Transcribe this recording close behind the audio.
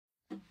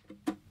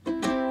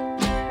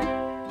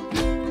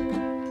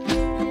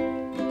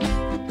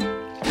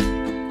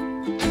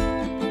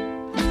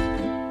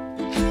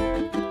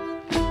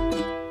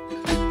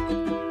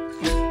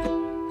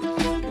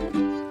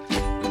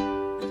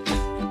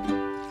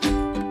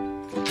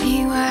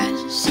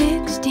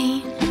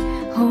16,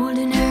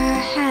 holding her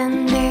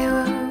hand, they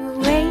were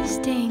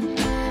wasting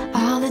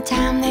all the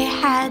time they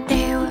had.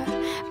 They were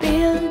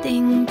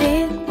building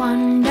big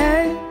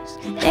wonders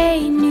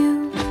they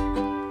knew.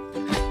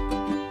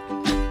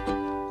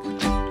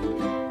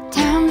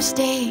 Time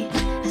stayed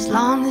as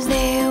long as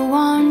they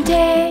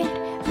wanted,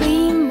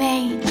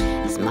 remained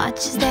as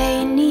much as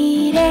they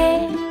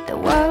needed. The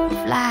world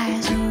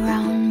flies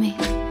around me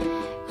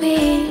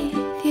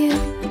with you.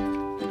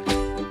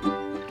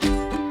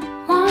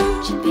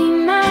 Won't you be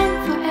mine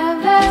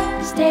forever?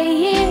 Stay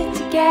here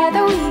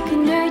together, we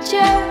can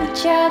nurture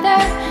each other.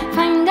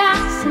 Find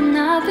us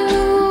another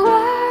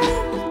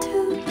world to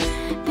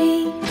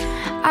be.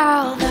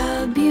 All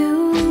the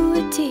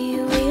beauty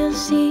we'll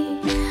see.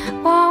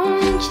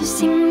 Won't you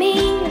sing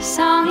me a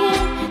song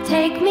and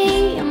take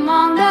me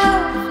among the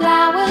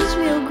flowers?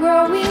 We'll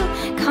grow, we'll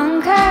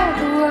conquer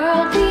the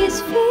world.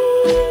 These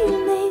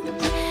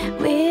feelings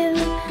will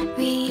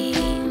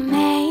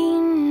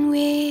remain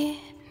with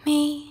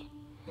me.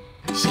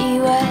 She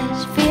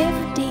was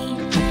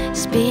 15,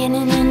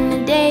 spinning in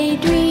a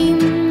daydream,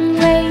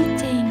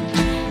 waiting,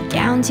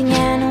 counting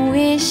and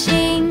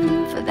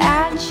wishing for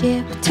that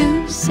ship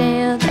to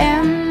sail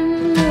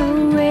them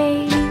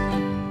away.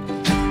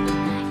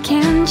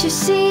 Can't you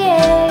see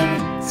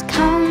it's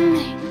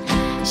coming,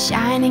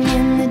 shining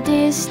in the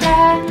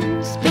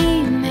distance,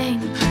 beaming,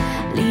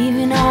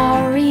 leaving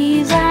our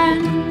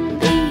reason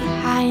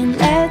behind.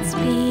 Let's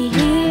be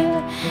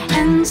here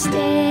and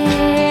stay.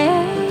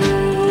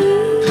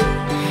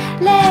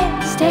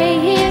 Let's stay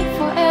here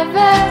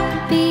forever,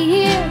 be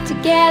here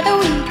together.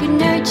 We could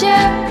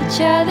nurture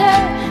each other,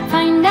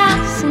 find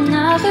us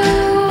another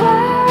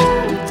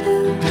world to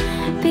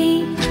be.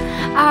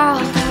 All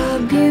the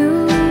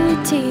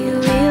beauty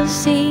we'll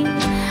see.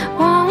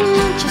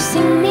 Won't you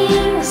sing me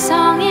a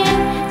song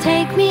and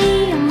take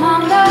me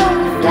among the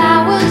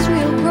flowers?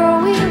 We'll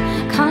grow, we'll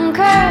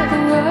conquer the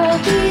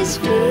world. These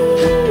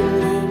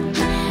feelings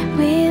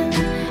will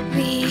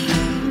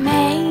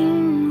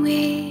remain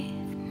with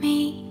me.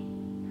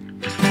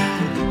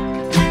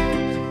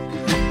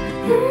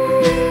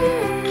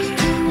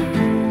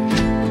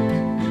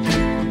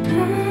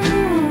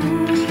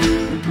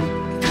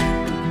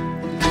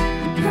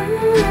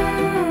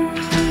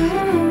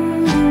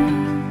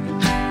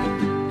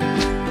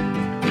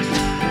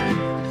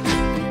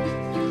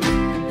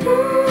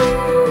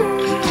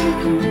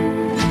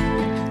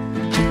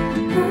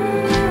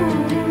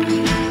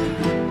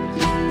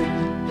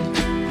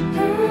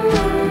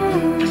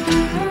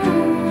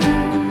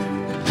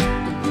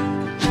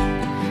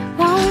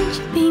 Won't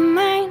you be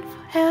mine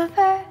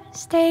forever?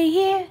 Stay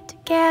here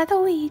together,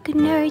 we could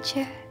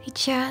nurture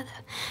each other,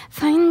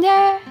 find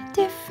a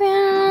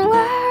different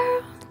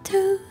world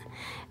to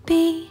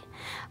be.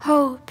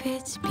 Hope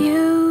it's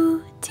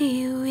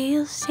beauty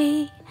we'll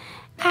see.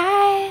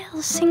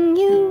 I'll sing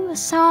you a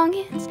song,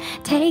 it's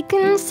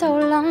taken so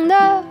long.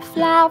 The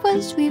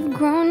flowers we've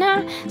grown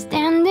are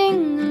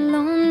standing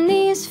alone.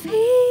 These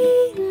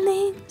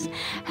feelings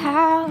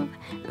have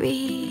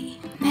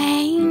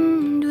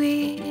remained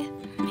with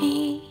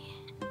me.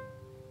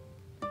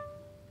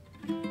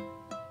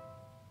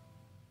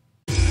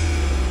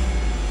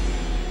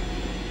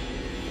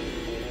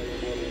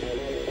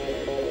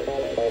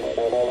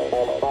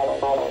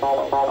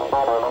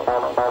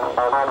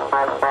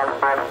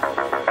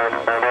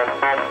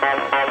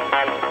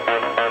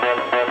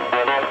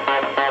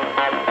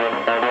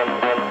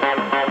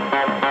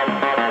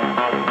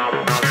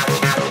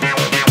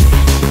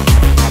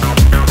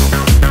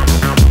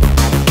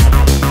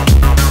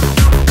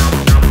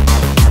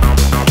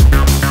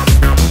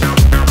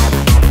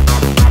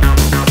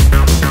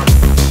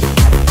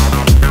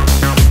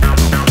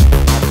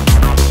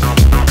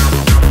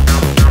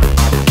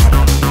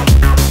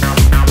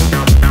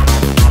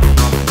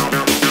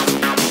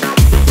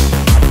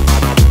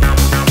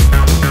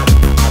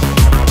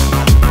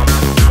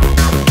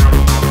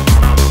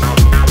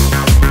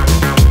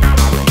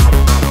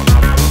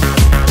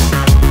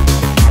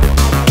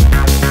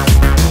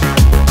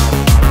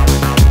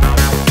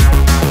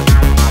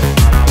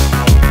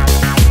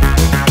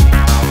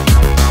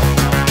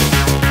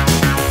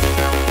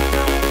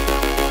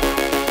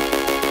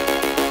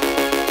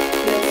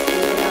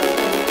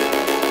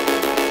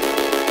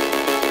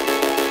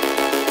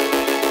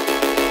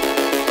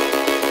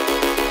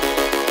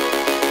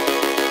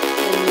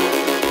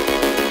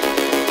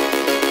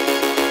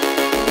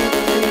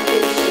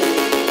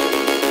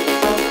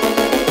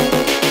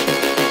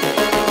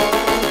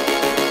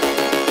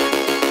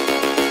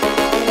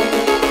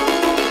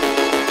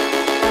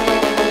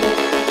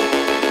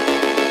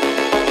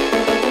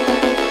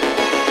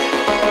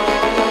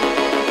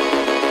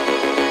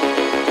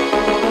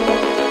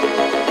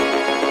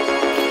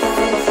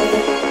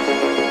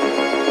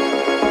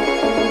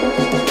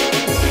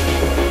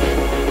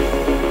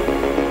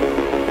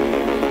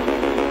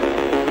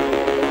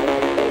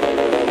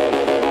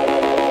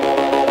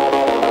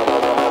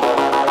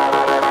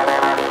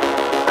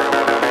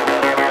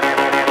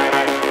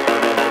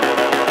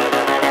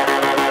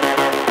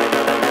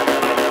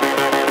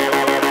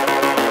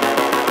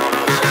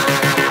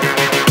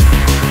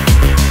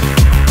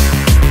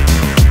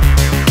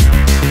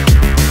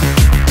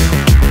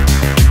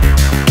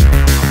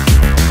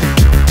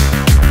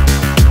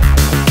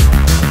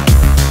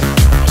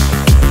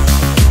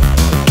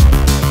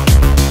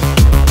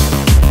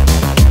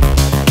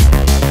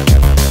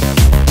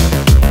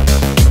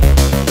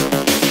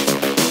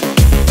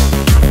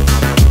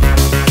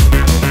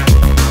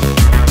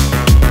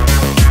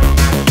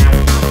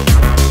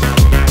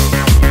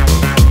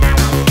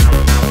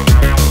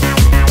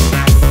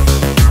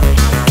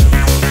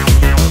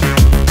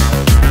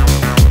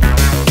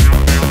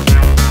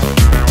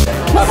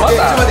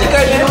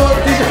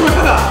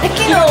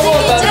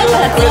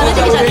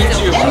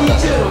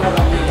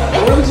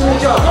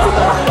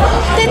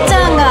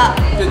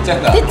 ちゃ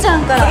んが。てっちゃ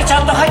んから。これち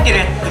ゃんと入ってる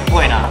やつっ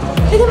ぽいな。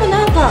でも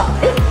なんか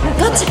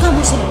ガチか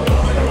もしれない。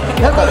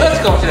なんかガチ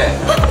かもしれん。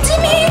地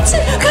味ガチ。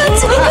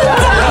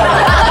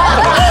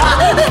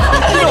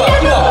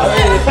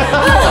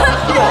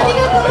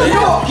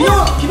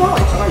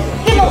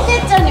でもてっ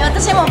ちゃんに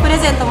私もプレ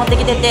ゼント持って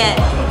きてて、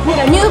なん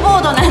かニューボ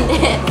ードなんで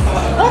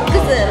ワック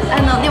ス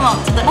でも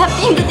ちょっとラッ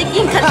ピングで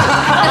きんかった。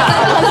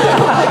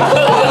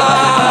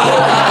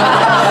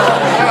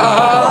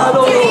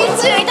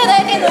注意いただ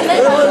いてるのね。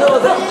すみ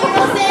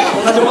ませ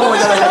ん。同じものをい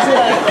ただいて。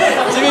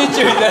地味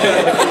中みたいな。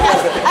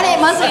あれ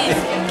まずい。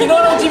昨日の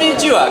地味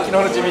中は昨日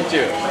の地味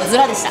中。ズ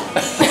ラでした。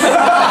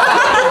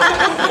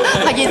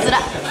ハゲズラ。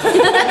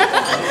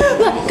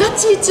ガ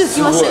チ中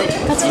来ましたね。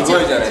ガチ中。す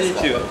ごいじゃないで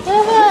すか。や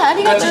ばい、あ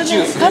りがとうござい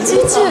ます。ガチ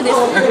中です。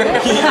すご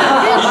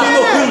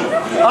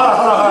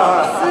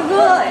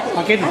い。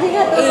あり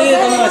がとうござ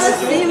います。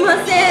すいま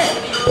せん。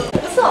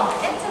嘘。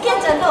ケン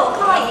ちゃんどう？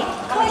可愛い？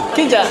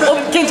ケンちゃん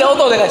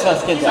音お願いしま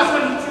す。ケンちゃん。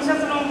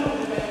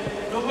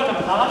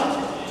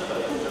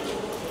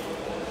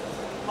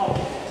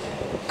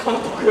監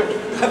督。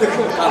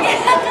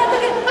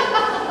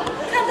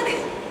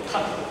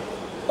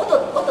音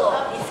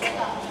いいですか？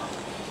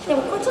で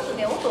もこれちょっと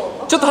ね音。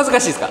ちょっと恥ずか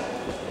しいですか？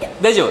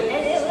大丈夫。何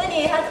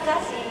恥ずか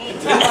しい。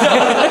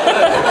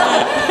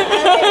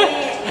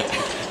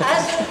恥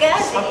ずか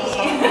しい。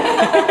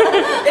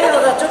でも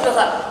さ、ちょっとさ、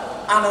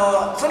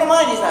その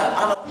前にさ、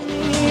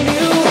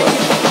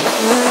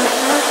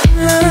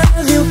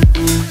You